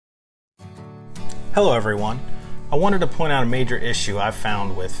Hello everyone. I wanted to point out a major issue I've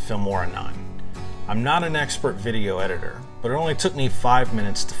found with Filmora 9. I'm not an expert video editor, but it only took me 5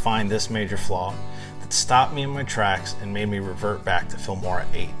 minutes to find this major flaw that stopped me in my tracks and made me revert back to Filmora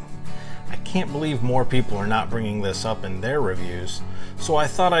 8. I can't believe more people are not bringing this up in their reviews, so I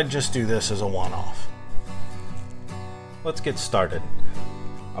thought I'd just do this as a one-off. Let's get started.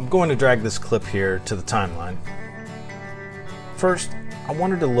 I'm going to drag this clip here to the timeline. First, I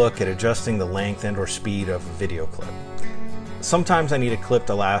wanted to look at adjusting the length and/or speed of a video clip. Sometimes I need a clip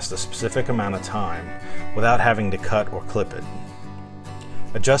to last a specific amount of time without having to cut or clip it.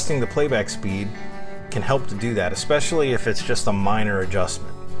 Adjusting the playback speed can help to do that, especially if it's just a minor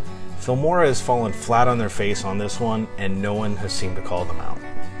adjustment. Filmora has fallen flat on their face on this one, and no one has seemed to call them out.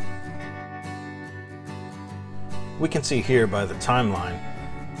 We can see here by the timeline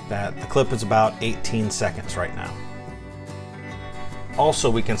that the clip is about 18 seconds right now. Also,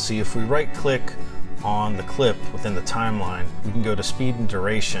 we can see if we right-click on the clip within the timeline, we can go to speed and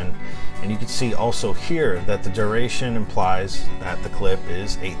duration, and you can see also here that the duration implies that the clip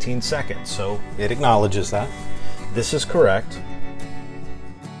is 18 seconds, so it acknowledges that. This is correct.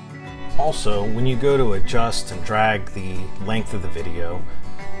 Also, when you go to adjust and drag the length of the video,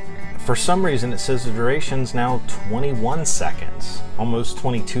 for some reason it says the duration is now 21 seconds, almost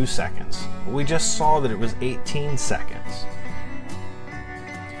 22 seconds. But we just saw that it was 18 seconds.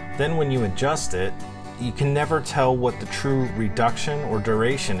 Then when you adjust it, you can never tell what the true reduction or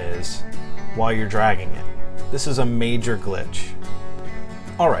duration is while you're dragging it. This is a major glitch.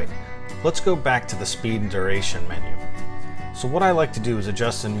 Alright, let's go back to the speed and duration menu. So what I like to do is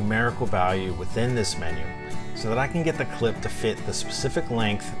adjust a numerical value within this menu so that I can get the clip to fit the specific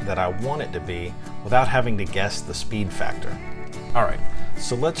length that I want it to be without having to guess the speed factor. Alright,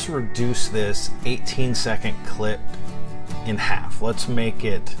 so let's reduce this 18-second clip in half. Let's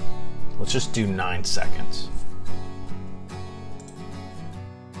just do 9 seconds.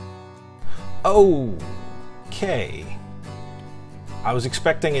 Okay. I was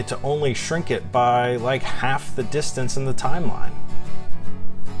expecting it to only shrink it by like half the distance in the timeline.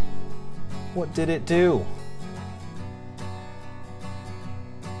 What did it do?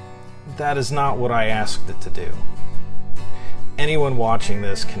 That is not what I asked it to do. Anyone watching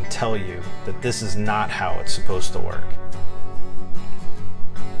this can tell you that this is not how it's supposed to work.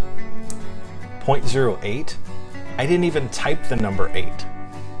 0.08? I didn't even type the number 8.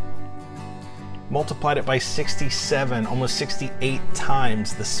 Multiplied it by 67, almost 68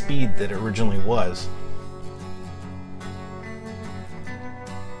 times the speed that it originally was.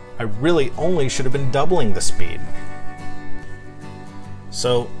 I really only should have been doubling the speed.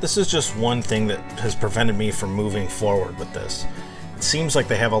 So this is just one thing that has prevented me from moving forward with this. It seems like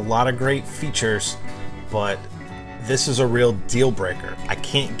they have a lot of great features, but this is a real deal breaker. I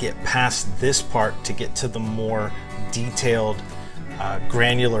can't get past this part to get to the more detailed,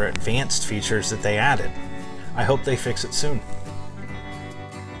 granular, advanced features that they added. I hope they fix it soon.